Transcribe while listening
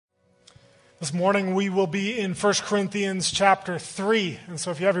This morning we will be in 1 Corinthians chapter 3. And so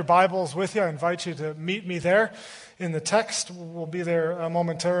if you have your Bibles with you, I invite you to meet me there in the text. We'll be there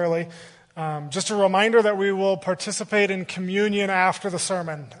momentarily. Just a reminder that we will participate in communion after the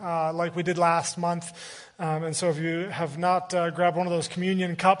sermon, like we did last month. And so if you have not grabbed one of those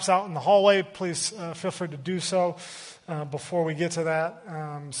communion cups out in the hallway, please feel free to do so before we get to that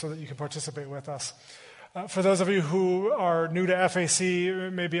so that you can participate with us. For those of you who are new to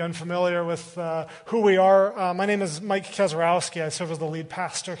FAC, may be unfamiliar with who we are, my name is Mike Kezarowski. I serve as the lead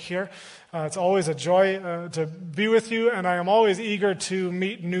pastor here. It's always a joy to be with you, and I am always eager to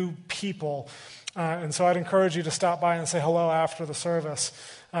meet new people. And so I'd encourage you to stop by and say hello after the service.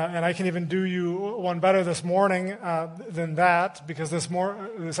 And I can even do you one better this morning than that, because this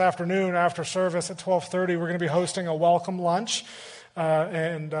afternoon after service at 12:30, we're going to be hosting a welcome lunch.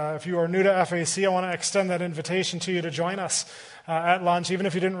 And if you are new to FAC, I want to extend that invitation to you to join us at lunch. Even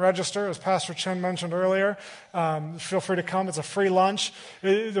if you didn't register, as Pastor Chen mentioned earlier, feel free to come. It's a free lunch.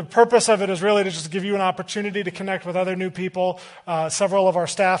 The purpose of it is really to just give you an opportunity to connect with other new people. Several of our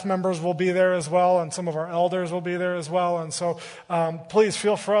staff members will be there as well, and some of our elders will be there as well. And so please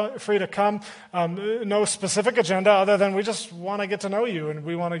feel free to come. No specific agenda other than we just want to get to know you, and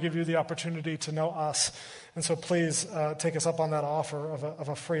we want to give you the opportunity to know us. And so please take us up on that offer of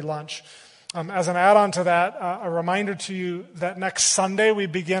a free lunch. As an add-on to that, a reminder to you that next Sunday we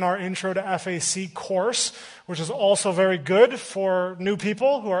begin our Intro to FAC course, which is also very good for new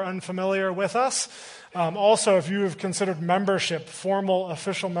people who are unfamiliar with us. Also, if you have considered membership, formal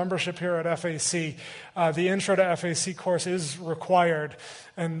official membership here at FAC, the Intro to FAC course is required.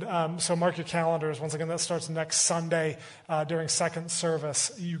 And so mark your calendars. Once again, that starts next Sunday during second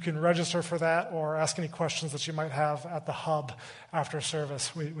service. You can register for that or ask any questions that you might have at the hub after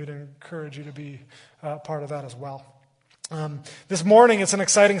service. We'd encourage you to be part of that as well. This morning, it's an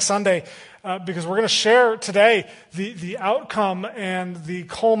exciting Sunday because we're going to share today the outcome and the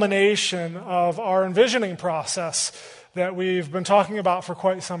culmination of our envisioning process that we've been talking about for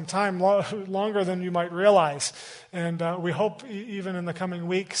quite some time, longer than you might realize. And we hope even in the coming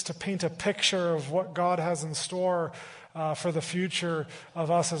weeks to paint a picture of what God has in store for the future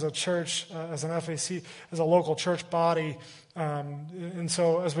of us as a church, as an FAC, as a local church body. And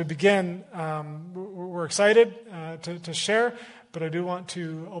so as we begin, we're excited to share, but I do want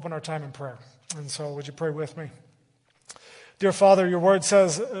to open our time in prayer. And so would you pray with me? Dear Father, your word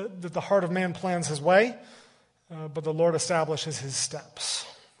says that the heart of man plans his way, but the Lord establishes his steps.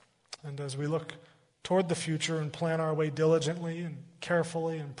 And as we look toward the future and plan our way diligently and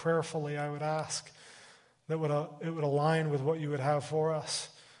carefully and prayerfully, I would ask that it would align with what you would have for us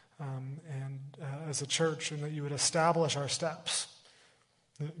as a church, and that you would establish our steps.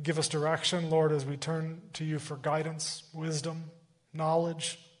 Give us direction, Lord, as we turn to you for guidance, wisdom,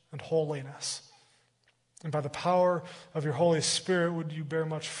 knowledge, and holiness. And by the power of your Holy Spirit, would you bear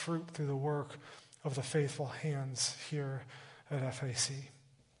much fruit through the work of the faithful hands here at FAC.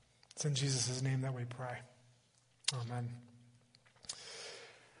 It's in Jesus' name that we pray. Amen.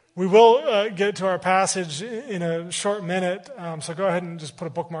 We will get to our passage in a short minute, so go ahead and just put a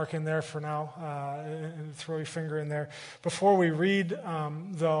bookmark in there for now and throw your finger in there. Before we read,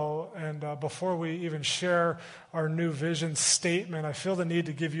 though, and before we even share our new vision statement, I feel the need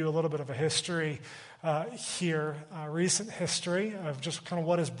to give you a little bit of a history here, recent history of just kind of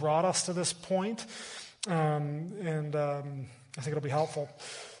what has brought us to this point, and I think it'll be helpful.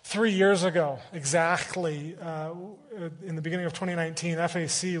 3 years ago, exactly, in the beginning of 2019,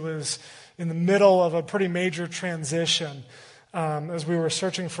 FAC was in the middle of a pretty major transition as we were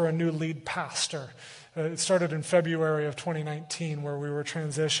searching for a new lead pastor. It started in February of 2019 where we were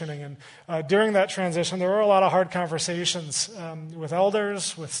transitioning. And during that transition, there were a lot of hard conversations with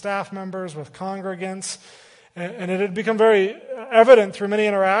elders, with staff members, with congregants. And it had become very evident through many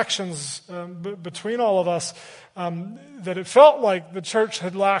interactions between all of us that it felt like the church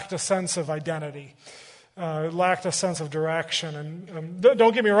had lacked a sense of identity, lacked a sense of direction. And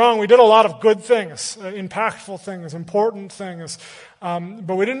don't get me wrong, we did a lot of good things, impactful things, important things,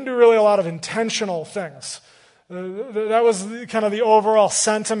 but we didn't do really a lot of intentional things. That was kind of the overall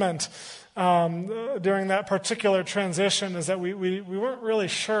sentiment during that particular transition, is that we weren't really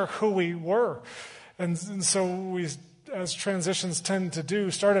sure who we were. And so we, as transitions tend to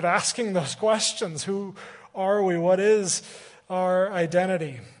do, started asking those questions. Who are we? What is our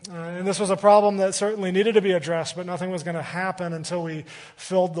identity? And this was a problem that certainly needed to be addressed, but nothing was going to happen until we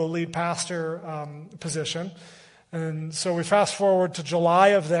filled the lead pastor position. And so we fast forward to July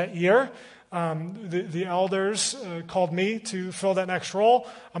of that year. The elders called me to fill that next role.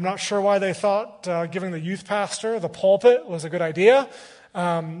 I'm not sure why they thought giving the youth pastor the pulpit was a good idea.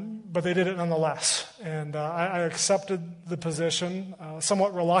 but they did it nonetheless. And I accepted the position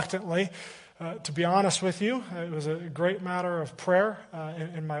somewhat reluctantly. To be honest with you, it was a great matter of prayer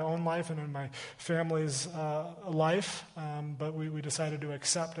in my own life and in my family's life, but we decided to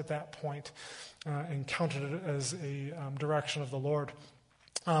accept at that point and counted it as a direction of the Lord.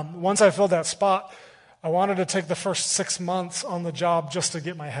 Once I filled that spot, I wanted to take the first 6 months on the job just to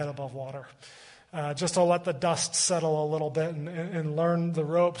get my head above water, just to let the dust settle a little bit and learn the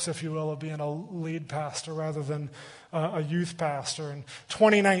ropes, if you will, of being a lead pastor rather than a youth pastor. And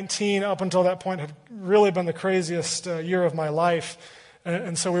 2019, up until that point, had really been the craziest year of my life.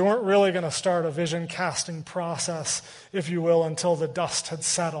 And so we weren't really going to start a vision casting process, if you will, until the dust had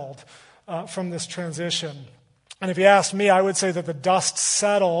settled from this transition. And if you ask me, I would say that the dust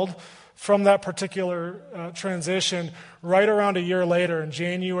settled from that particular transition right around a year later in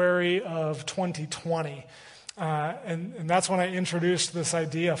January of 2020. And that's when I introduced this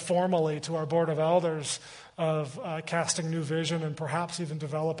idea formally to our board of elders of casting new vision and perhaps even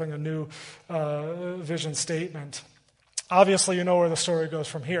developing a new vision statement. Obviously, you know where the story goes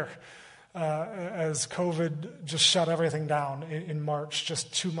from here. As COVID just shut everything down in March,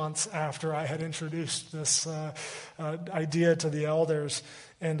 just 2 months after I had introduced this idea to the elders.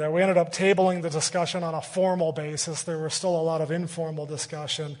 And we ended up tabling the discussion on a formal basis. There was still a lot of informal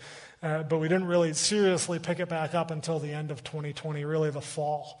discussion, but we didn't really seriously pick it back up until the end of 2020, really the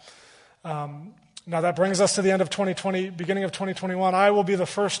fall. Now that brings us to the end of 2020, beginning of 2021. I will be the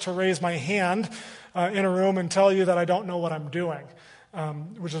first to raise my hand in a room and tell you that I don't know what I'm doing,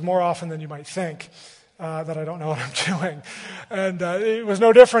 which is more often than you might think, that I don't know what I'm doing. And it was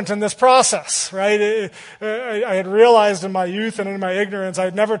no different in this process, right? I had realized in my youth and in my ignorance, I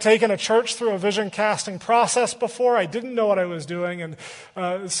had never taken a church through a vision casting process before. I didn't know what I was doing.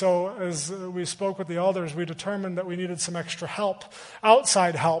 And so as we spoke with the elders, we determined that we needed some extra help,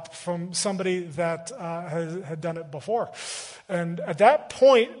 outside help from somebody that had done it before. And at that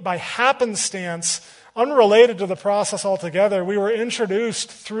point, by happenstance, unrelated to the process altogether, we were introduced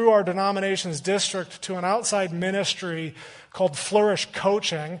through our denomination's district to an outside ministry called Flourish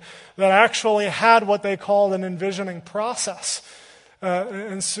Coaching that actually had what they called an envisioning process.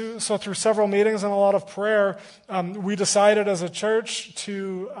 And so through several meetings and a lot of prayer, we decided as a church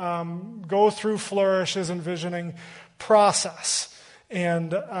to go through Flourish's envisioning process.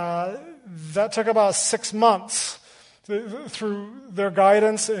 And that took about 6 months. Through their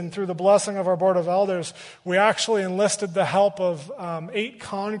guidance and through the blessing of our board of elders, we actually enlisted the help of 8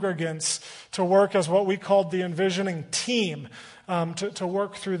 congregants to work as what we called the envisioning team to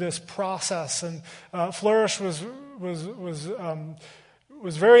work through this process. And Flourish was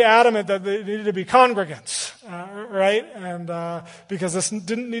very adamant that they needed to be congregants, right? And because this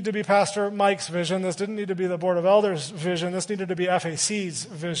didn't need to be Pastor Mike's vision, this didn't need to be the board of elders' vision, this needed to be FAC's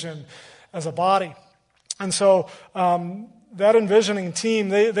vision as a body. And so that envisioning team,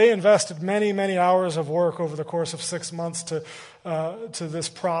 they invested many, many hours of work over the course of 6 months to this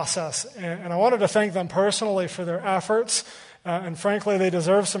process. And I wanted to thank them personally for their efforts. And frankly, they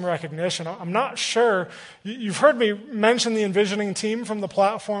deserve some recognition. I'm not sure. You've heard me mention the envisioning team from the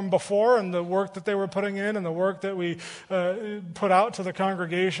platform before and the work that they were putting in and the work that we put out to the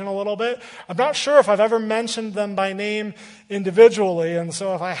congregation a little bit. I'm not sure if I've ever mentioned them by name individually. And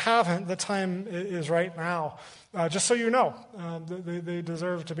so if I haven't, the time is right now. Just so you know, they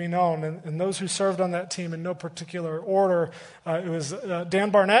deserve to be known. And those who served on that team in no particular order, it was Dan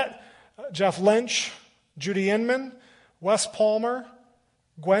Barnett, Jeff Lynch, Judy Inman, Wes Palmer,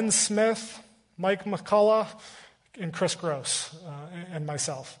 Gwen Smith, Mike McCullough, and Chris Gross, and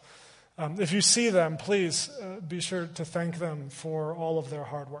myself. If you see them, please be sure to thank them for all of their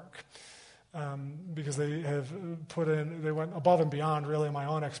hard work, because they have they went above and beyond really my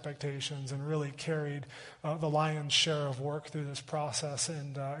own expectations and really carried the lion's share of work through this process,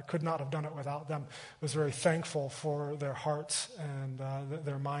 and I could not have done it without them. I was very thankful for their hearts and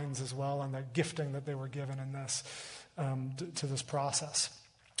their minds as well, and the gifting that they were given in this. To this process.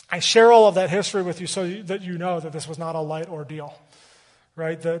 I share all of that history with you so that you know that this was not a light ordeal,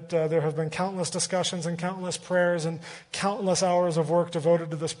 right? That there have been countless discussions and countless prayers and countless hours of work devoted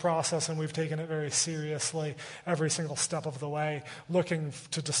to this process, and we've taken it very seriously every single step of the way, looking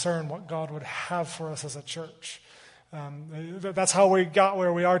to discern what God would have for us as a church. That's how we got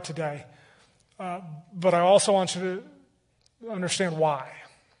where we are today. But I also want you to understand why,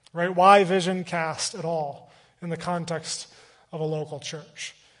 right? Why Vision Cast at all? In the context of a local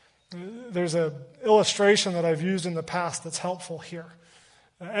church. There's an illustration that I've used in the past that's helpful here.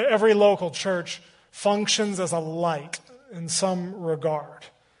 Every local church functions as a light in some regard.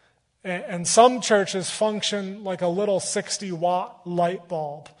 And some churches function like a little 60-watt light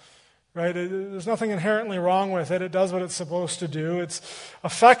bulb, right? There's nothing inherently wrong with it. It does what it's supposed to do. Its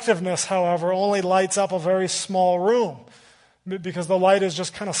effectiveness, however, only lights up a very small room because the light is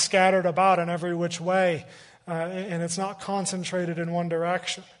just kind of scattered about in every which way, and it's not concentrated in one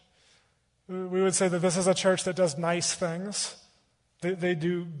direction. We would say that this is a church that does nice things. They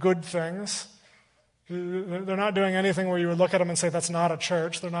do good things. They're not doing anything where you would look at them and say, that's not a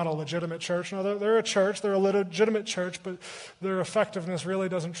church. They're not a legitimate church. No, they're a church. They're a legitimate church, but their effectiveness really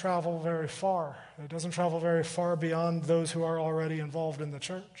doesn't travel very far. It doesn't travel very far beyond those who are already involved in the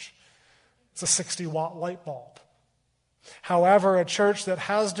church. It's a 60-watt light bulb. However, a church that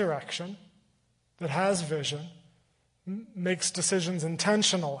has direction, that has vision, makes decisions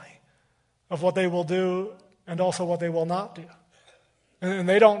intentionally of what they will do and also what they will not do. And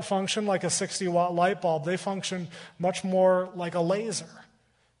they don't function like a 60-watt light bulb. They function much more like a laser.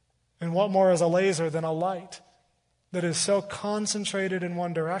 And what more is a laser than a light that is so concentrated in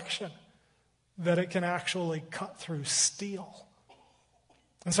one direction that it can actually cut through steel?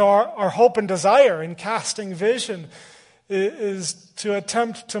 And so our hope and desire in casting vision is to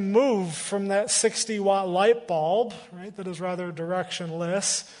attempt to move from that 60-watt light bulb, right, that is rather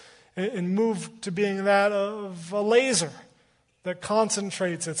directionless, and move to being that of a laser that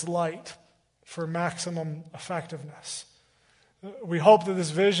concentrates its light for maximum effectiveness. We hope that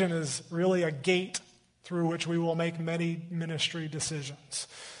this vision is really a gate through which we will make many ministry decisions.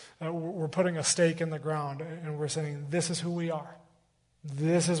 We're putting a stake in the ground and we're saying, this is who we are.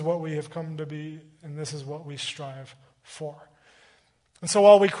 This is what we have come to be, and this is what we strive for. And so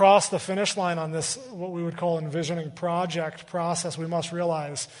while we cross the finish line on this, what we would call envisioning project process, we must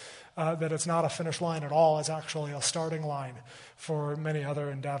realize that it's not a finish line at all. It's actually a starting line for many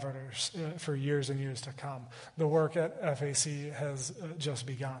other endeavors for years and years to come. The work at FAC has just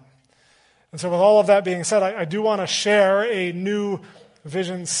begun. And so with all of that being said, I do want to share a new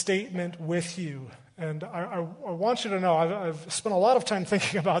vision statement with you. And I want you to know, I've spent a lot of time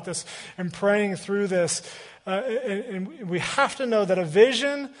thinking about this and praying through this. And we have to know that a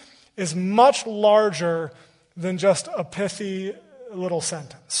vision is much larger than just a pithy little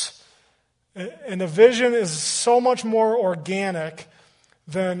sentence. And a vision is so much more organic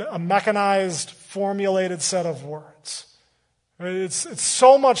than a mechanized, formulated set of words. It's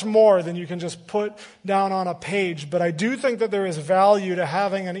so much more than you can just put down on a page, but I do think that there is value to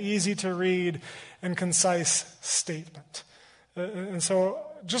having an easy-to-read and concise statement. And so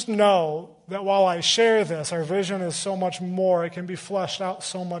just know that while I share this, our vision is so much more. It can be fleshed out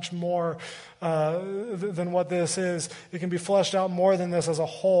so much more than what this is. It can be fleshed out more than this as a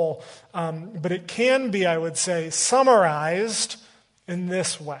whole. But it can be, I would say, summarized in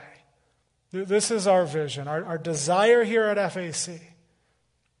this way. This is our vision. Our desire here at FAC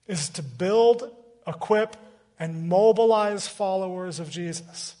is to build, equip, and mobilize followers of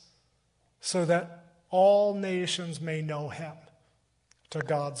Jesus so that all nations may know him to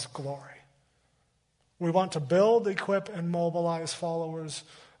God's glory. We want to build, equip, and mobilize followers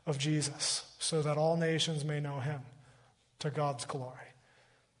of Jesus so that all nations may know him to God's glory.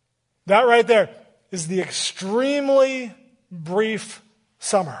 That right there is the extremely brief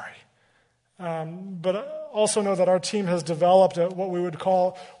summary. But also know that our team has developed what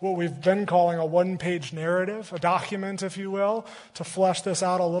we've been calling a one-page narrative, a document, if you will, to flesh this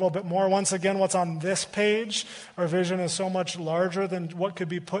out a little bit more. Once again, what's on this page, our vision is so much larger than what could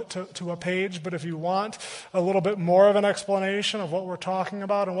be put to a page. But if you want a little bit more of an explanation of what we're talking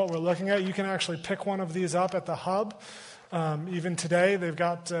about and what we're looking at, you can actually pick one of these up at the hub. Even today, they've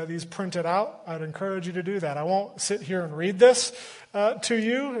got these printed out. I'd encourage you to do that. I won't sit here and read this to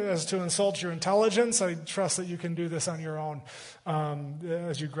you as to insult your intelligence. I trust that you can do this on your own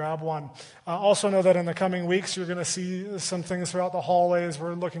as you grab one. Also know that in the coming weeks, you're going to see some things throughout the hallways.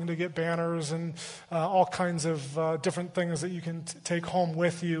 We're looking to get banners and all kinds of different things that you can take home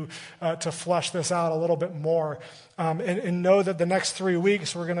with you to flesh this out a little bit more. And know that the next 3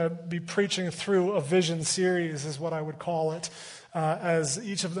 weeks, we're going to be preaching through a vision series, is what I would call it. As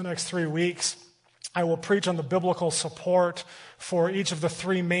each of the next 3 weeks, I will preach on the biblical support for each of the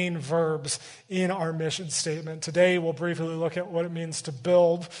 3 main verbs in our mission statement. Today, we'll briefly look at what it means to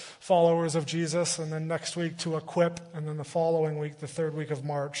build followers of Jesus, and then next week to equip, and then the following week, the 3rd week of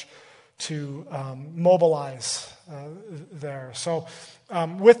March, to mobilize there. So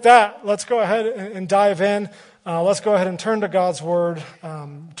with that, let's go ahead and dive in. Let's go ahead and turn to God's Word.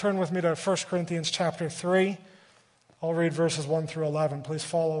 Turn with me to 1 Corinthians chapter 3. I'll read verses 1 through 11. Please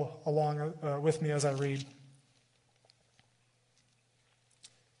follow along with me as I read.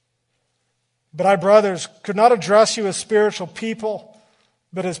 But I, brothers, could not address you as spiritual people,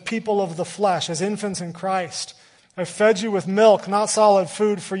 but as people of the flesh, as infants in Christ. I fed you with milk, not solid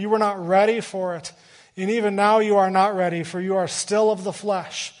food, for you were not ready for it. And even now you are not ready, for you are still of the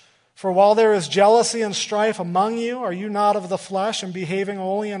flesh. For while there is jealousy and strife among you, are you not of the flesh and behaving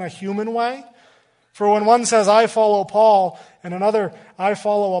only in a human way? For when one says, I follow Paul, and another, I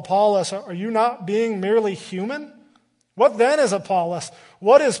follow Apollos, are you not being merely human? What then is Apollos?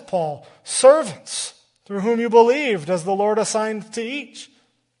 What is Paul? Servants, through whom you believed, as the Lord assigned to each.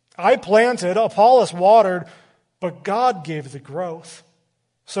 I planted, Apollos watered, but God gave the growth.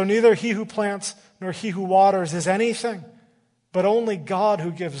 So neither he who plants nor he who waters is anything, but only God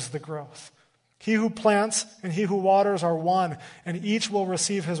who gives the growth. He who plants and he who waters are one, and each will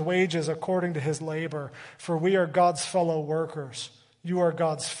receive his wages according to his labor. For we are God's fellow workers. You are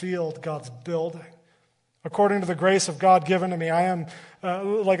God's field, God's building. According to the grace of God given to me, I am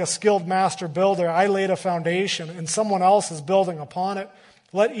like a skilled master builder. I laid a foundation, and someone else is building upon it.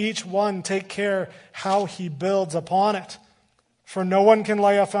 Let each one take care how he builds upon it. For no one can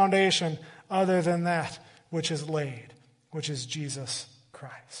lay a foundation other than that which is laid, which is Jesus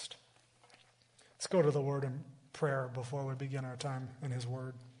Christ. Let's go to the Word in prayer before we begin our time in His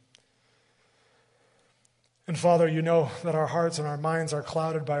Word. And Father, you know that our hearts and our minds are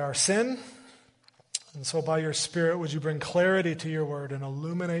clouded by our sin. And so by your Spirit, would you bring clarity to your Word and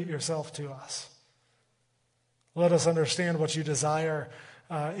illuminate yourself to us? Let us understand what you desire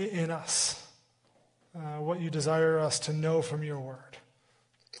in us, what you desire us to know from your Word.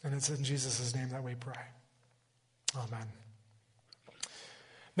 And it's in Jesus' name that we pray. Amen.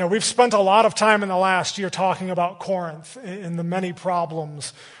 Now, we've spent a lot of time in the last year talking about Corinth and the many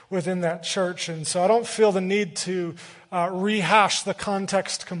problems within that church. And so I don't feel the need to rehash the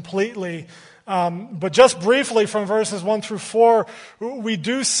context completely. But just briefly from verses 1 through 4, we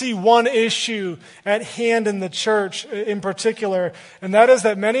do see one issue at hand in the church in particular, and that is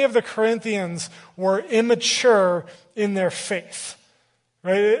that many of the Corinthians were immature in their faith.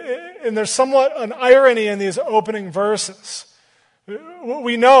 Right? And there's somewhat an irony in these opening verses.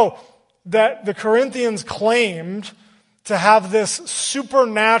 We know that the Corinthians claimed to have this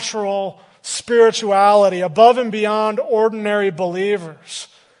supernatural spirituality above and beyond ordinary believers.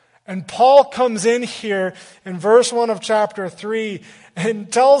 And Paul comes in here in verse 1 of chapter 3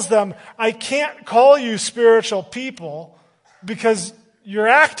 and tells them, I can't call you spiritual people because you're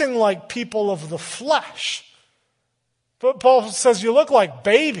acting like people of the flesh. But Paul says you look like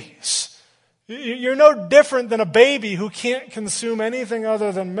babies. You're no different than a baby who can't consume anything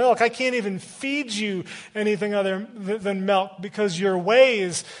other than milk. I can't even feed you anything other than milk because your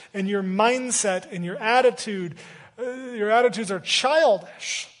ways and your mindset and your attitudes are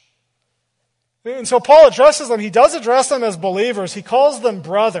childish. And so Paul addresses them. He does address them as believers. He calls them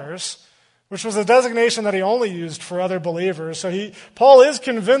brothers, which was a designation that he only used for other believers. So Paul is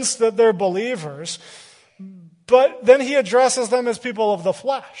convinced that they're believers, but then he addresses them as people of the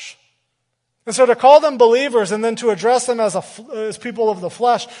flesh. And so to call them believers and then to address them as people of the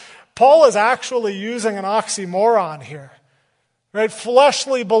flesh, Paul is actually using an oxymoron here. Right?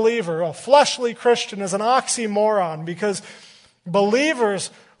 Fleshly believer, a fleshly Christian is an oxymoron because believers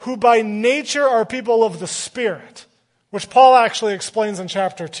who by nature are people of the Spirit, which Paul actually explains in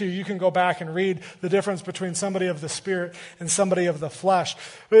chapter 2. You can go back and read the difference between somebody of the Spirit and somebody of the flesh.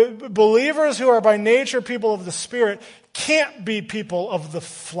 Believers who are by nature people of the Spirit can't be people of the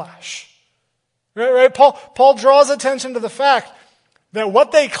flesh. Right? Paul draws attention to the fact that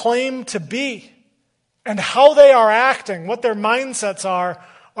what they claim to be and how they are acting, what their mindsets are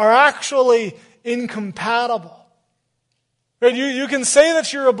actually incompatible. Right? You can say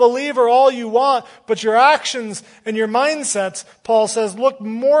that you're a believer all you want, but your actions and your mindsets, Paul says, look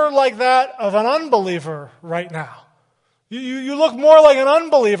more like that of an unbeliever right now. You look more like an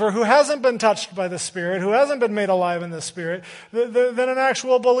unbeliever who hasn't been touched by the Spirit, who hasn't been made alive in the Spirit, than an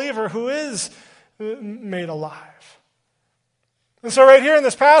actual believer who is made alive. And so right here in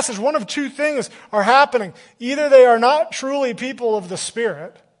this passage, one of two things are happening. Either they are not truly people of the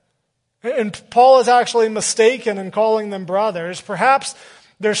Spirit, and Paul is actually mistaken in calling them brothers. Perhaps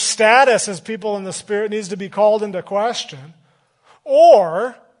their status as people in the Spirit needs to be called into question.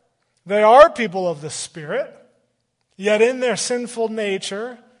 Or they are people of the Spirit, yet in their sinful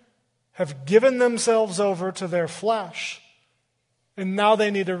nature have given themselves over to their flesh, and now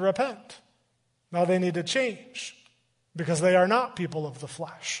they need to repent. Now they need to change because they are not people of the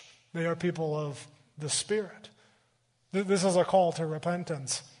flesh. They are people of the Spirit. This is a call to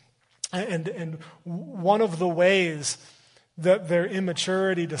repentance. And one of the ways that their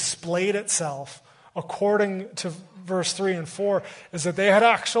immaturity displayed itself, according to verse 3 and 4, is that they had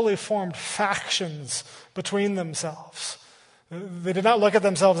actually formed factions between themselves. They did not look at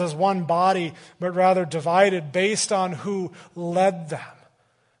themselves as one body, but rather divided based on who led them.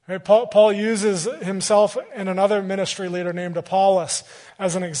 Right? Paul uses himself and another ministry leader named Apollos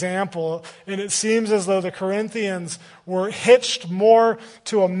as an example, and it seems as though the Corinthians were hitched more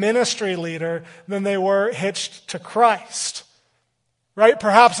to a ministry leader than they were hitched to Christ. Right?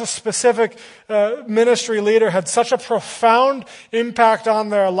 Perhaps a specific ministry leader had such a profound impact on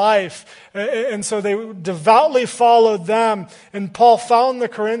their life, and so they devoutly followed them. And Paul found the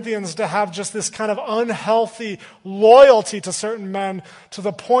Corinthians to have just this kind of unhealthy loyalty to certain men to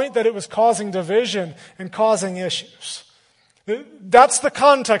the point that it was causing division and causing issues. That's the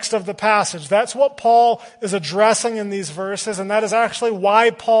context of the passage. That's what Paul is addressing in these verses, and that is actually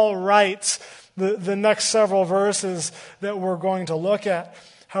why Paul writes the next several verses that we're going to look at.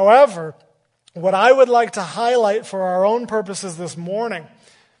 However, what I would like to highlight for our own purposes this morning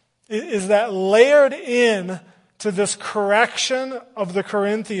is that layered in to this correction of the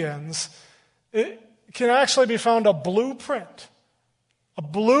Corinthians, it can actually be found a blueprint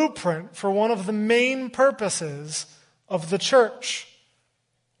for one of the main purposes of the church,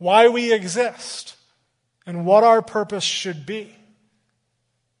 why we exist, and what our purpose should be.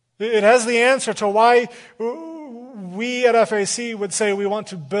 It has the answer to why we at FAC would say we want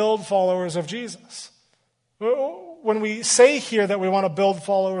to build followers of Jesus. When we say here that we want to build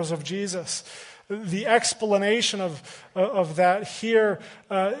followers of Jesus, the explanation of that here,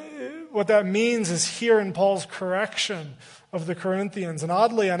 what that means is here in Paul's correction of the Corinthians. And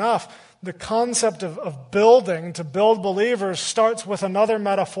oddly enough, the concept of building, to build believers, starts with another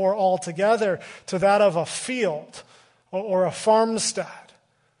metaphor altogether, to that of a field or a farmstead.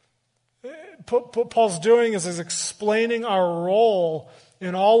 What Paul's doing is explaining our role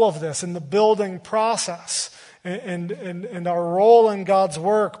in all of this, in the building process, and our role in God's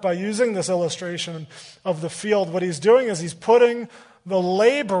work by using this illustration of the field. What he's doing is he's putting the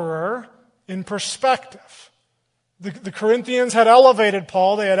laborer in perspective. The Corinthians had elevated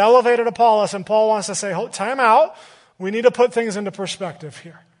Paul, they had elevated Apollos, and Paul wants to say, time out, we need to put things into perspective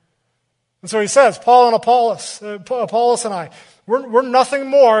here. And so he says, Paul and Apollos and I, we're nothing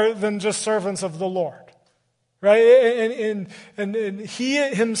more than just servants of the Lord. Right? And he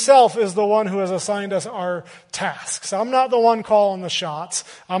himself is the one who has assigned us our tasks. I'm not the one calling the shots.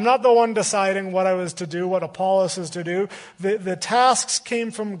 I'm not the one deciding what I was to do, what Apollos is to do. The tasks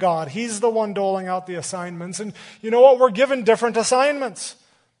came from God. He's the one doling out the assignments. And you know what? We're given different assignments.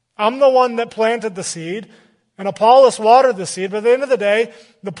 I'm the one that planted the seed, and Apollos watered the seed. But at the end of the day,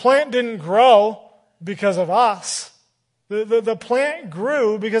 the plant didn't grow because of us. The plant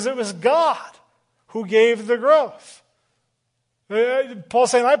grew because it was God who gave the growth.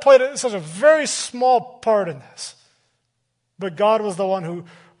 Paul's saying, I played such a very small part in this. But God was the one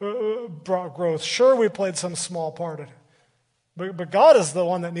who brought growth. Sure, we played some small part in it. But God is the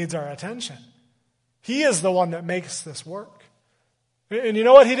one that needs our attention. He is the one that makes this work. And you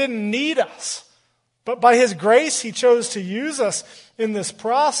know what? He didn't need us. But by His grace, He chose to use us in this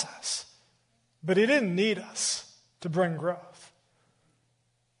process. But He didn't need us to bring growth.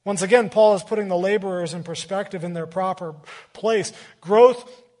 Once again, Paul is putting the laborers in perspective in their proper place. Growth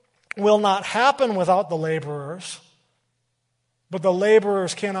will not happen without the laborers, but the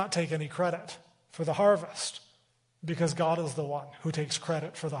laborers cannot take any credit for the harvest because God is the one who takes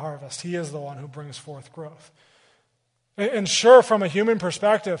credit for the harvest. He is the one who brings forth growth. And sure, from a human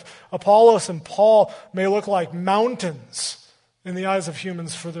perspective, Apollos and Paul may look like mountains in the eyes of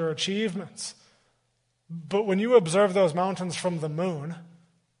humans for their achievements. But when you observe those mountains from the moon,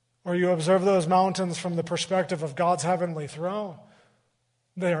 or you observe those mountains from the perspective of God's heavenly throne,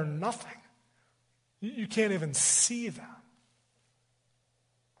 they are nothing. You can't even see them.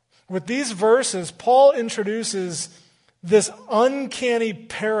 With these verses, Paul introduces this uncanny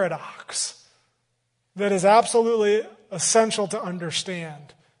paradox that is absolutely essential to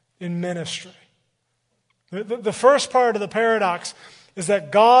understand in ministry. The first part of the paradox is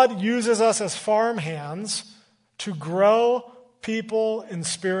that God uses us as farmhands to grow people in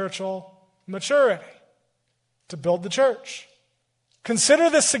spiritual maturity, to build the church. Consider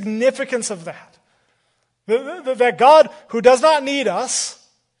the significance of that. That God, who does not need us,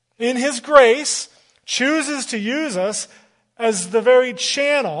 in His grace, chooses to use us as the very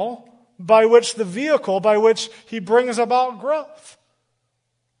channel by which He brings about growth.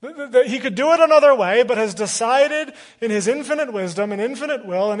 He could do it another way, but has decided in His infinite wisdom and infinite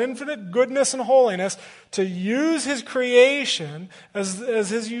will and infinite goodness and holiness to use His creation as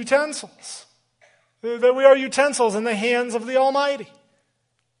His utensils. That we are utensils in the hands of the Almighty.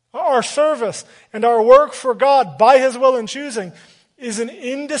 Our service and our work for God by His will and choosing is an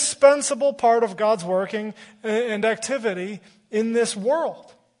indispensable part of God's working and activity in this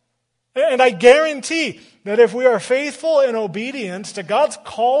world. And I guarantee that if we are faithful and obedient to God's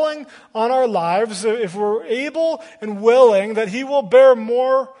calling on our lives, if we're able and willing, that He will bear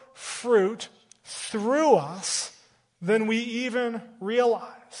more fruit through us than we even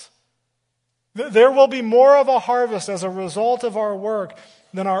realize. There will be more of a harvest as a result of our work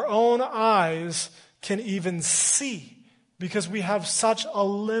than our own eyes can even see, because we have such a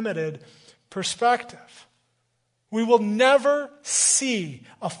limited perspective. We will never see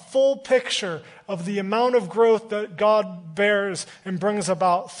a full picture of the amount of growth that God bears and brings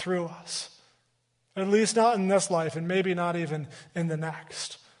about through us. At least not in this life, and maybe not even in the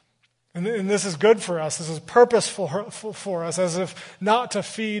next. And this is good for us. This is purposeful for us, as if not to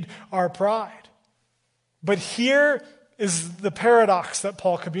feed our pride. But here is the paradox that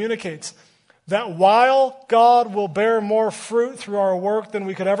Paul communicates. That while God will bear more fruit through our work than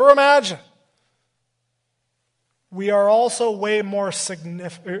we could ever imagine, we are also way more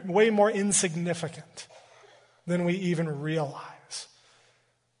insignificant than we even realize.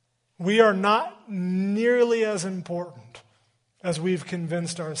 We are not nearly as important as we've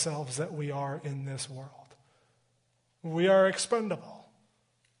convinced ourselves that we are in this world. We are expendable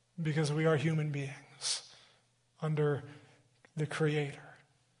because we are human beings under the Creator.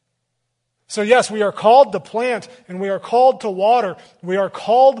 So yes, we are called to plant and we are called to water. We are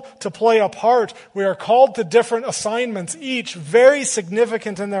called to play a part. We are called to different assignments, each very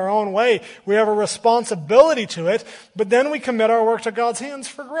significant in their own way. We have a responsibility to it, but then we commit our work to God's hands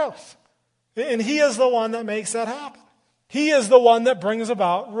for growth. And He is the one that makes that happen. He is the one that brings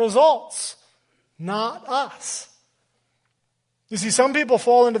about results, not us. You see, some people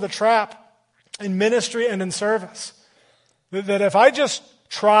fall into the trap in ministry and in service that if I just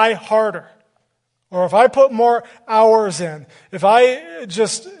try harder, or if I put more hours in, if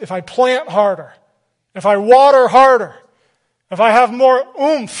I plant harder, if I water harder, if I have more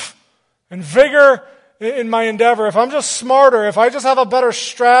oomph and vigor in my endeavor, if I'm just smarter, if I just have a better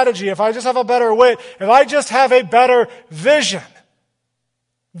strategy, if I just have a better wit, if I just have a better vision,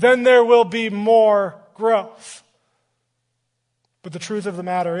 then there will be more growth. But the truth of the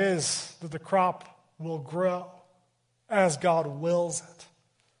matter is that the crop will grow as God wills it.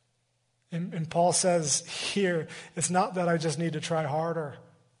 And Paul says here, it's not that I just need to try harder.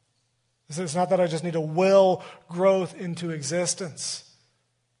 It's not that I just need to will growth into existence.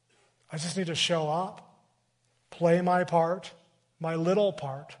 I just need to show up, play my part, my little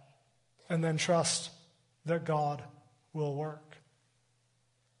part, and then trust that God will work.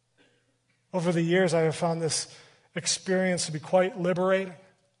 Over the years, I have found this experience to be quite liberating,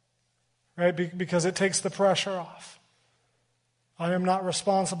 right? Because it takes the pressure off. I am not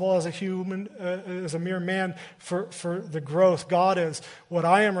responsible as a human, as a mere man for the growth. God is. What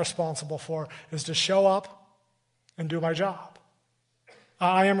I am responsible for is to show up and do my job.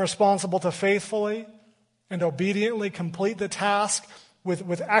 I am responsible to faithfully and obediently complete the task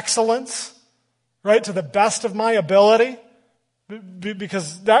with excellence, right, to the best of my ability,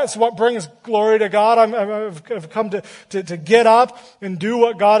 because that's what brings glory to God. I've come to get up and do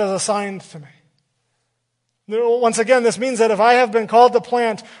what God has assigned to me. Once again, this means that if I have been called to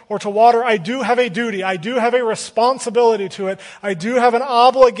plant or to water, I do have a duty. I do have a responsibility to it. I do have an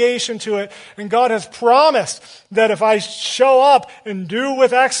obligation to it. And God has promised that if I show up and do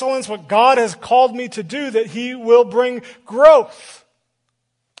with excellence what God has called me to do, that He will bring growth.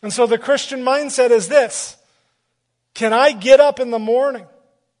 And so the Christian mindset is this: can I get up in the morning,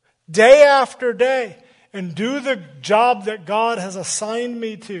 day after day, and do the job that God has assigned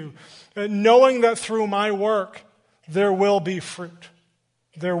me to, knowing that through my work there will be fruit,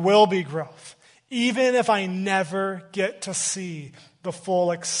 there will be growth, even if I never get to see the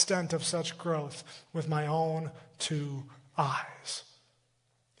full extent of such growth with my own two eyes?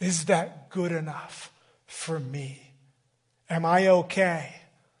 Is that good enough for me? Am I okay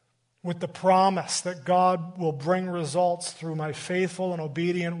with the promise that God will bring results through my faithful and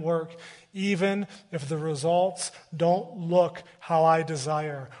obedient work, even if the results don't look how I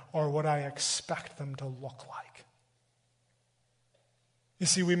desire or what I expect them to look like? You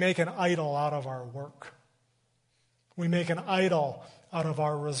see, we make an idol out of our work. We make an idol out of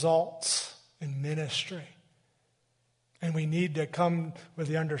our results in ministry. And we need to come with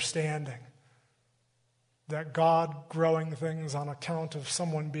the understanding that God growing things on account of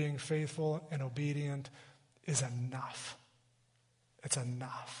someone being faithful and obedient is enough. It's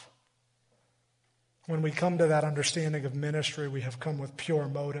enough. When we come to that understanding of ministry, we have come with pure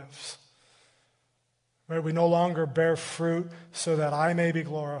motives. Right? We no longer bear fruit so that I may be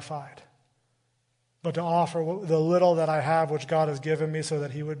glorified, but to offer the little that I have, which God has given me, so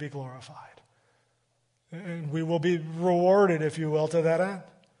that He would be glorified. And we will be rewarded, if you will, to that end.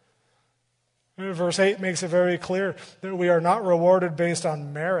 Verse 8 makes it very clear that we are not rewarded based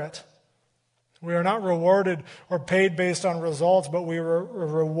on merit. We are not rewarded or paid based on results, but we are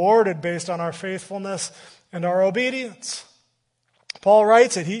rewarded based on our faithfulness and our obedience. Paul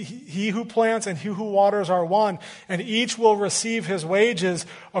writes it, he who plants and he who waters are one, and each will receive his wages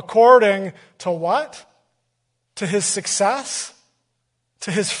according to what? To his success?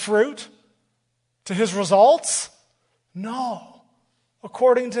 To his fruit? To his results? No,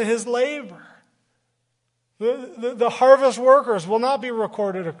 according to his labor. The harvest workers will not be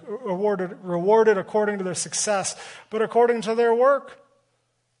rewarded according to their success, but according to their work.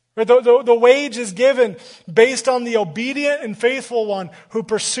 The wage is given based on the obedient and faithful one who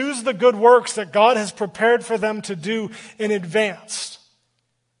pursues the good works that God has prepared for them to do in advance.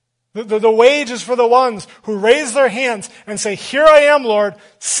 The wage is for the ones who raise their hands and say, "Here I am, Lord,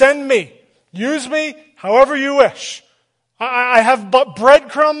 send me. Use me however you wish. I have but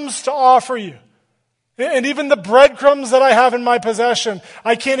breadcrumbs to offer you. And even the breadcrumbs that I have in my possession,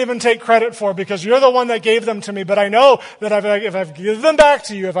 I can't even take credit for because you're the one that gave them to me. But I know that if I give them back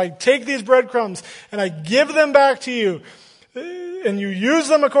to you, if I take these breadcrumbs and I give them back to you, and you use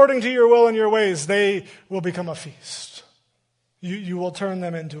them according to your will and your ways, they will become a feast. You will turn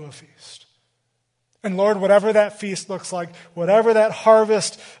them into a feast. And Lord, whatever that feast looks like, whatever that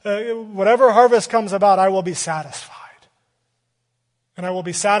harvest, whatever harvest comes about, I will be satisfied. And I will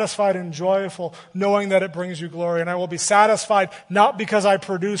be satisfied and joyful knowing that it brings you glory. And I will be satisfied not because I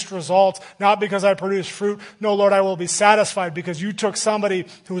produced results, not because I produced fruit. No, Lord, I will be satisfied because you took somebody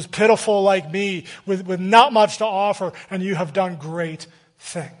who was pitiful like me with not much to offer, and you have done great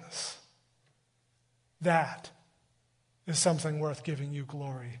things. That is something worth giving you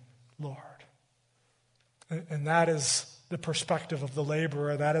glory, Lord. And that is the perspective of the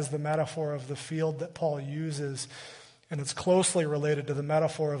laborer. That is the metaphor of the field that Paul uses. And it's closely related to the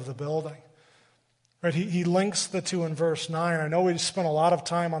metaphor of the building. Right? He links the two in verse 9. I know we spent a lot of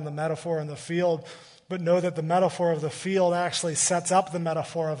time on the metaphor in the field, but know that the metaphor of the field actually sets up the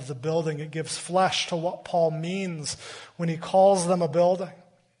metaphor of the building. It gives flesh to what Paul means when he calls them a building.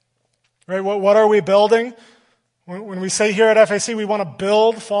 Right? What are we building? When we say here at FAC we want to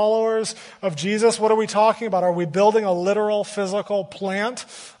build followers of Jesus, what are we talking about? Are we building a literal physical plant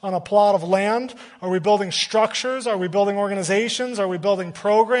on a plot of land? Are we building structures? Are we building organizations? Are we building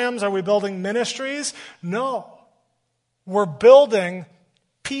programs? Are we building ministries? No. We're building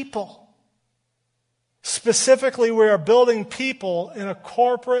people. Specifically, we are building people in a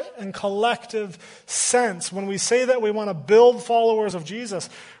corporate and collective sense. When we say that we want to build followers of Jesus,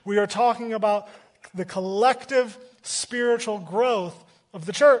 we are talking about the collective spiritual growth of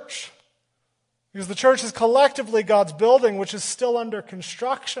the church. Because the church is collectively God's building, which is still under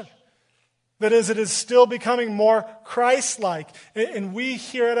construction. That is, it is still becoming more Christ-like. And we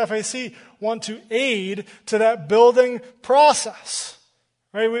here at FAC want to aid to that building process.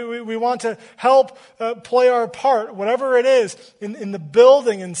 Right? We want to help play our part, whatever it is, in the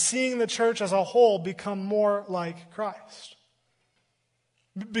building and seeing the church as a whole become more like Christ.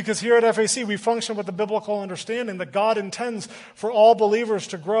 Because here at FAC, we function with the biblical understanding that God intends for all believers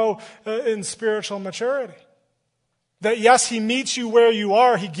to grow in spiritual maturity. That yes, He meets you where you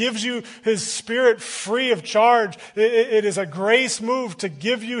are. He gives you His Spirit free of charge. It is a grace move to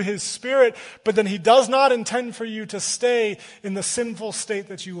give you His Spirit, but then He does not intend for you to stay in the sinful state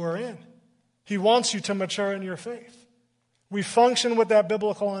that you are in. He wants you to mature in your faith. We function with that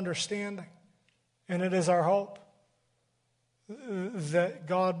biblical understanding, and it is our hope that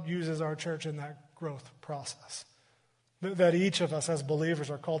God uses our church in that growth process. That each of us as believers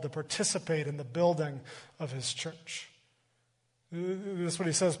are called to participate in the building of His church. This is what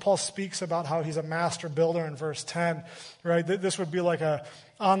he says. Paul speaks about how he's a master builder in verse 10. Right? This would be like an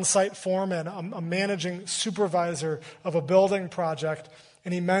on-site foreman, a managing supervisor of a building project.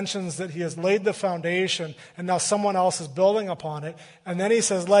 And he mentions that he has laid the foundation and now someone else is building upon it. And then he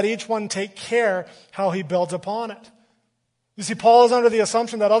says, let each one take care how he builds upon it. You see, Paul is under the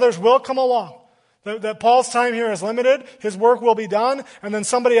assumption that others will come along. That Paul's time here is limited, his work will be done, and then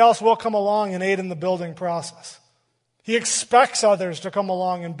somebody else will come along and aid in the building process. He expects others to come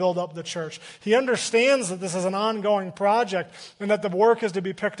along and build up the church. He understands that this is an ongoing project and that the work is to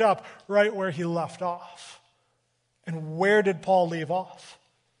be picked up right where he left off. And where did Paul leave off?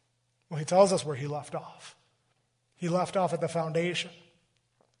 Well, he tells us where he left off. He left off at the foundation.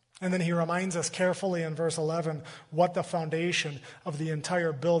 And then he reminds us carefully in verse 11 what the foundation of the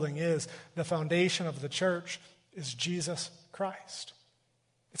entire building is. The foundation of the church is Jesus Christ.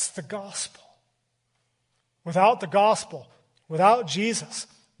 It's the gospel. Without the gospel, without Jesus,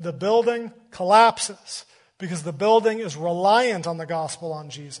 the building collapses because the building is reliant on the gospel, on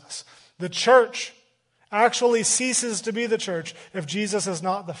Jesus. The church actually ceases to be the church if Jesus is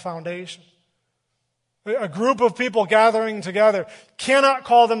not the foundation. A group of people gathering together cannot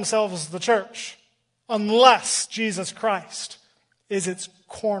call themselves the church unless Jesus Christ is its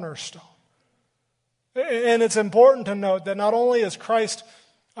cornerstone. And it's important to note that not only is Christ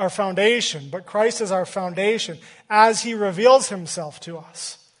our foundation, but Christ is our foundation as he reveals himself to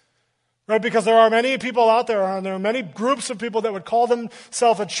us. Right? Because there are many people out there, and there are many groups of people that would call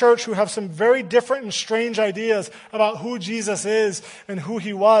themselves a church who have some very different and strange ideas about who Jesus is and who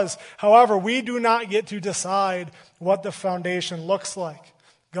he was. However, we do not get to decide what the foundation looks like.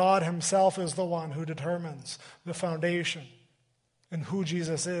 God himself is the one who determines the foundation and who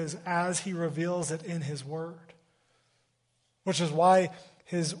Jesus is as he reveals it in his word. Which is why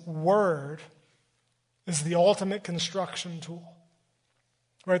his word is the ultimate construction tool.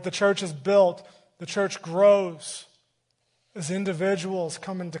 Right? The church is built, the church grows as individuals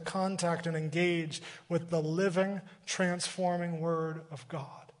come into contact and engage with the living, transforming word of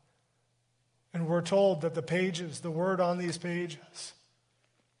God. And we're told that the pages, the word on these pages,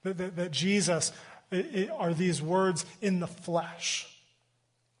 that Jesus are these words in the flesh.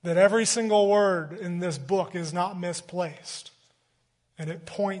 That every single word in this book is not misplaced. And it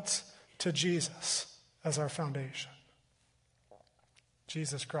points to Jesus as our foundation.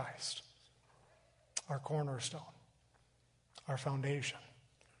 Jesus Christ, our cornerstone, our foundation.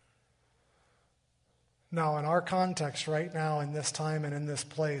 Now, in our context right now, in this time and in this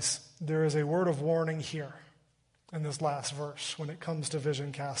place, there is a word of warning here in this last verse when it comes to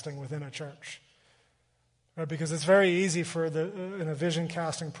vision casting within a church. Right? Because it's very easy in a vision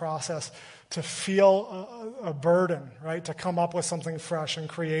casting process to feel a burden, right? To come up with something fresh and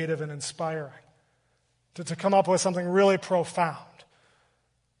creative and inspiring. To come up with something really profound.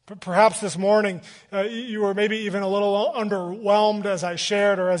 Perhaps this morning you were maybe even a little underwhelmed as I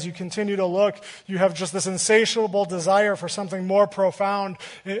shared, or as you continue to look, you have just this insatiable desire for something more profound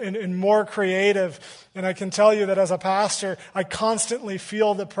and more creative. And I can tell you that as a pastor, I constantly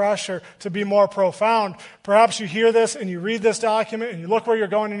feel the pressure to be more profound. Perhaps you hear this and you read this document and you look where you're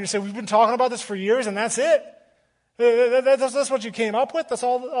going and you say, we've been talking about this for years and that's it. That's what you came up with? That's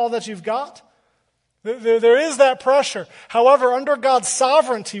all that you've got? There is that pressure. However, under God's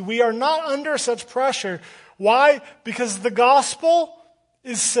sovereignty, we are not under such pressure. Why? Because the gospel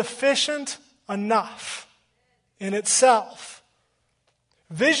is sufficient enough in itself.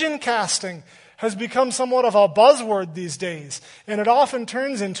 Vision casting has become somewhat of a buzzword these days, and it often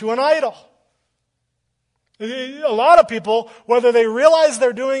turns into an idol. A lot of people, whether they realize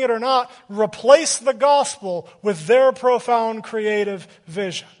they're doing it or not, replace the gospel with their profound creative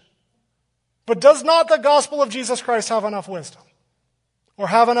vision. But does not the gospel of Jesus Christ have enough wisdom? Or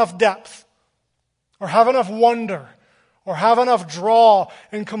have enough depth? Or have enough wonder? Or have enough draw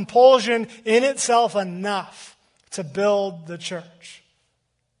and compulsion in itself enough to build the church?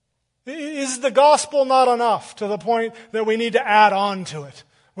 Is the gospel not enough to the point that we need to add on to it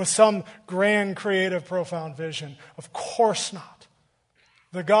with some grand, creative, profound vision? Of course not.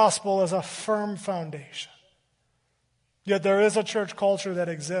 The gospel is a firm foundation. Yet there is a church culture that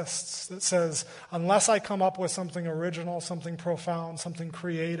exists that says, unless I come up with something original, something profound, something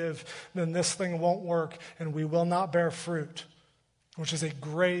creative, then this thing won't work and we will not bear fruit, which is a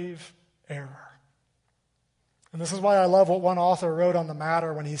grave error. And this is why I love what one author wrote on the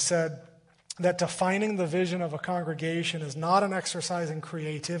matter when he said that defining the vision of a congregation is not an exercise in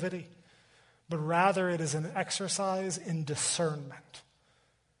creativity, but rather it is an exercise in discernment.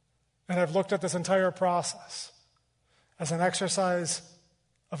 And I've looked at this entire process as an exercise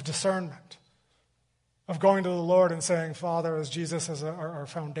of discernment, of going to the Lord and saying, Father, as Jesus is our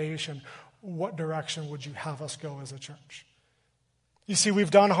foundation, what direction would you have us go as a church? You see,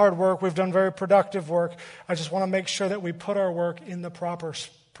 we've done hard work, we've done very productive work. I just want to make sure that we put our work in the proper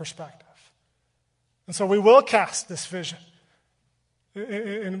perspective. And so we will cast this vision.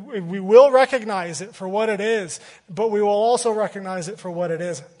 And we will recognize it for what it is, but we will also recognize it for what it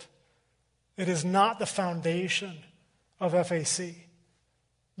isn't. It is not the foundation of FAC,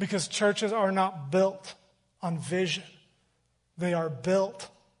 because churches are not built on vision. They are built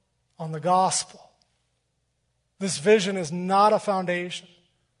on the gospel. This vision is not a foundation,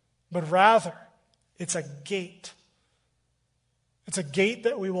 but rather it's a gate. It's a gate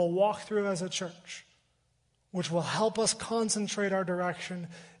that we will walk through as a church, which will help us concentrate our direction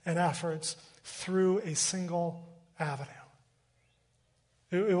and efforts through a single avenue.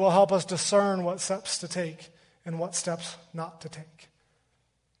 It will help us discern what steps to take and what steps not to take.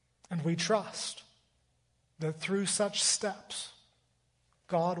 And we trust that through such steps,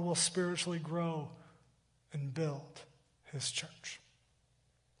 God will spiritually grow and build his church.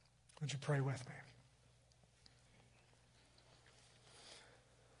 Would you pray with me?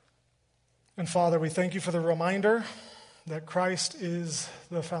 And Father, we thank you for the reminder that Christ is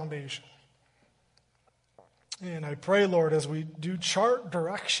the foundation. And I pray, Lord, as we do chart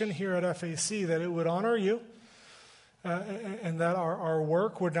direction here at FAC, that it would honor you and that our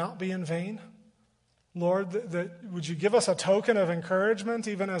work would not be in vain. Lord, that would you give us a token of encouragement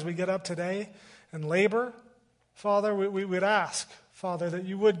even as we get up today and labor? Father, we would ask, Father, that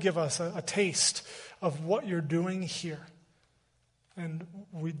you would give us a taste of what you're doing here. And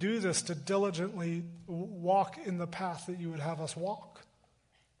we do this to diligently walk in the path that you would have us walk.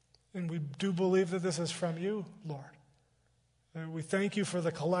 And we do believe that this is from you, Lord. And we thank you for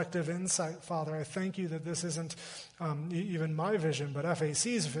the collective insight, Father. I thank you that this isn't even my vision, but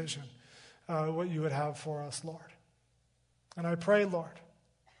FAC's vision, what you would have for us, Lord. And I pray, Lord,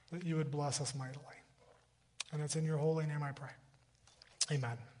 that you would bless us mightily. And it's in your holy name I pray.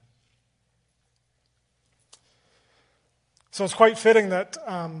 Amen. So it's quite fitting that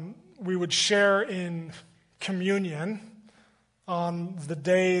we would share in communion on the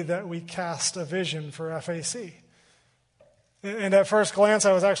day that we cast a vision for FAC. And at first glance,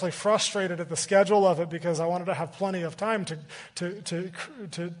 I was actually frustrated at the schedule of it because I wanted to have plenty of time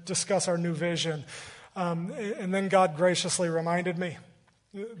to discuss our new vision. And then God graciously reminded me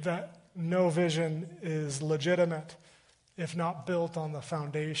that no vision is legitimate if not built on the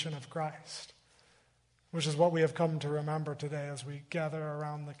foundation of Christ, which is what we have come to remember today as we gather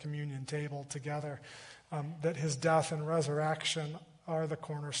around the communion table together, that his death and resurrection are the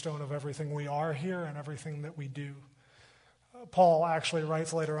cornerstone of everything we are here and everything that we do. Paul actually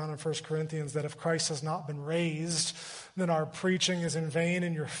writes later on in 1 Corinthians that if Christ has not been raised, then our preaching is in vain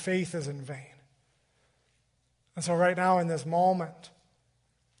and your faith is in vain. And so right now in this moment,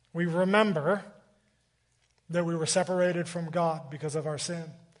 we remember that we were separated from God because of our sin.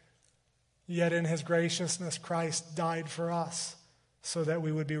 Yet in his graciousness, Christ died for us so that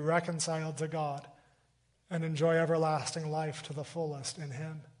we would be reconciled to God and enjoy everlasting life to the fullest in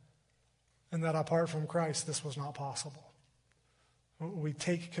him. And that apart from Christ, this was not possible. We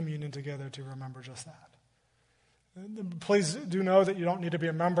take communion together to remember just that. Please do know that you don't need to be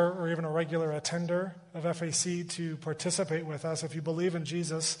a member or even a regular attender of FAC to participate with us. If you believe in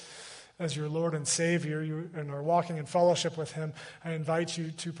Jesus as your Lord and Savior and are walking in fellowship with him, I invite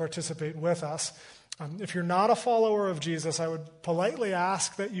you to participate with us. If you're not a follower of Jesus, I would politely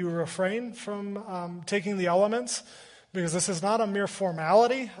ask that you refrain from taking the elements, because this is not a mere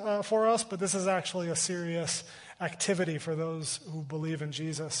formality for us, but this is actually a serious activity for those who believe in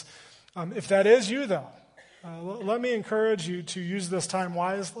Jesus. If that is you, though, let me encourage you to use this time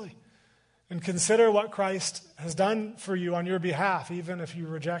wisely and consider what Christ has done for you on your behalf, even if you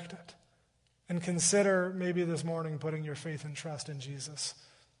reject it. And consider maybe this morning putting your faith and trust in Jesus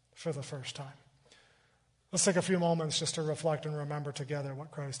for the first time. Let's take a few moments just to reflect and remember together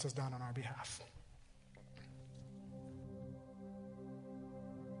what Christ has done on our behalf.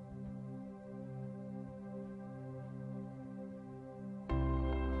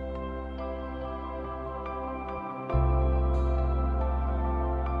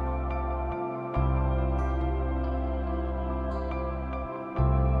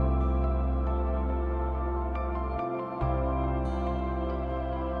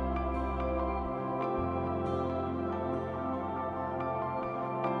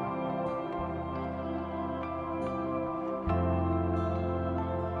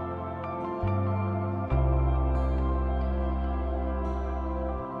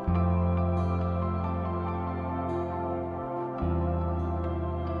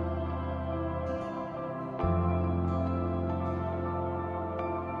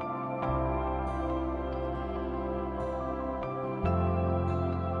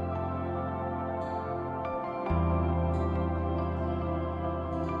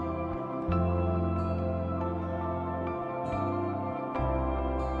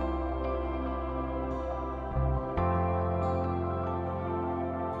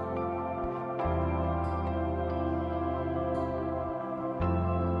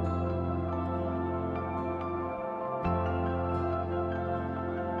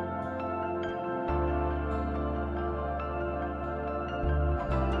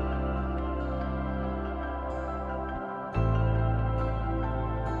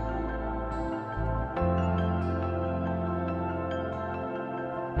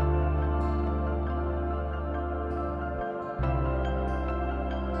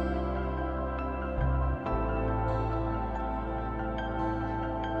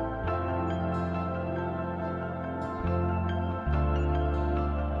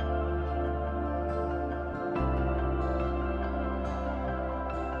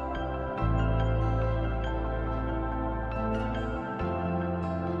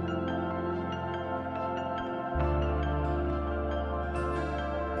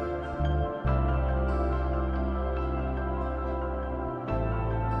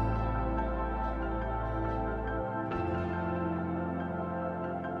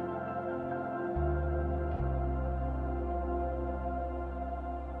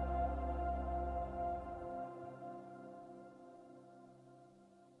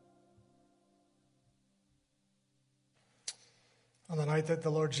 On the night that the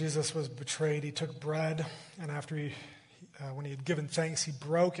Lord Jesus was betrayed, he took bread, and when he had given thanks, he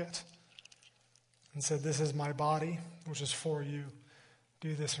broke it and said, "This is my body, which is for you.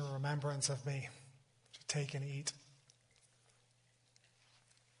 Do this in remembrance of me." So take and eat.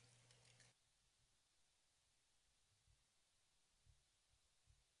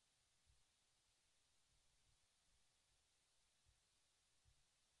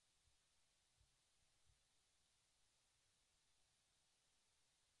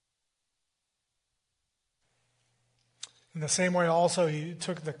 In the same way also he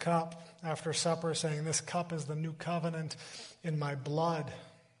took the cup after supper, saying, "This cup is the new covenant in my blood.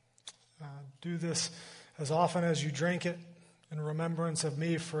 Do this as often as you drink it in remembrance of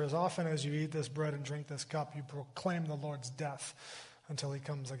me. For as often as you eat this bread and drink this cup, you proclaim the Lord's death until he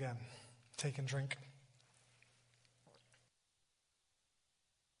comes again." Take and drink.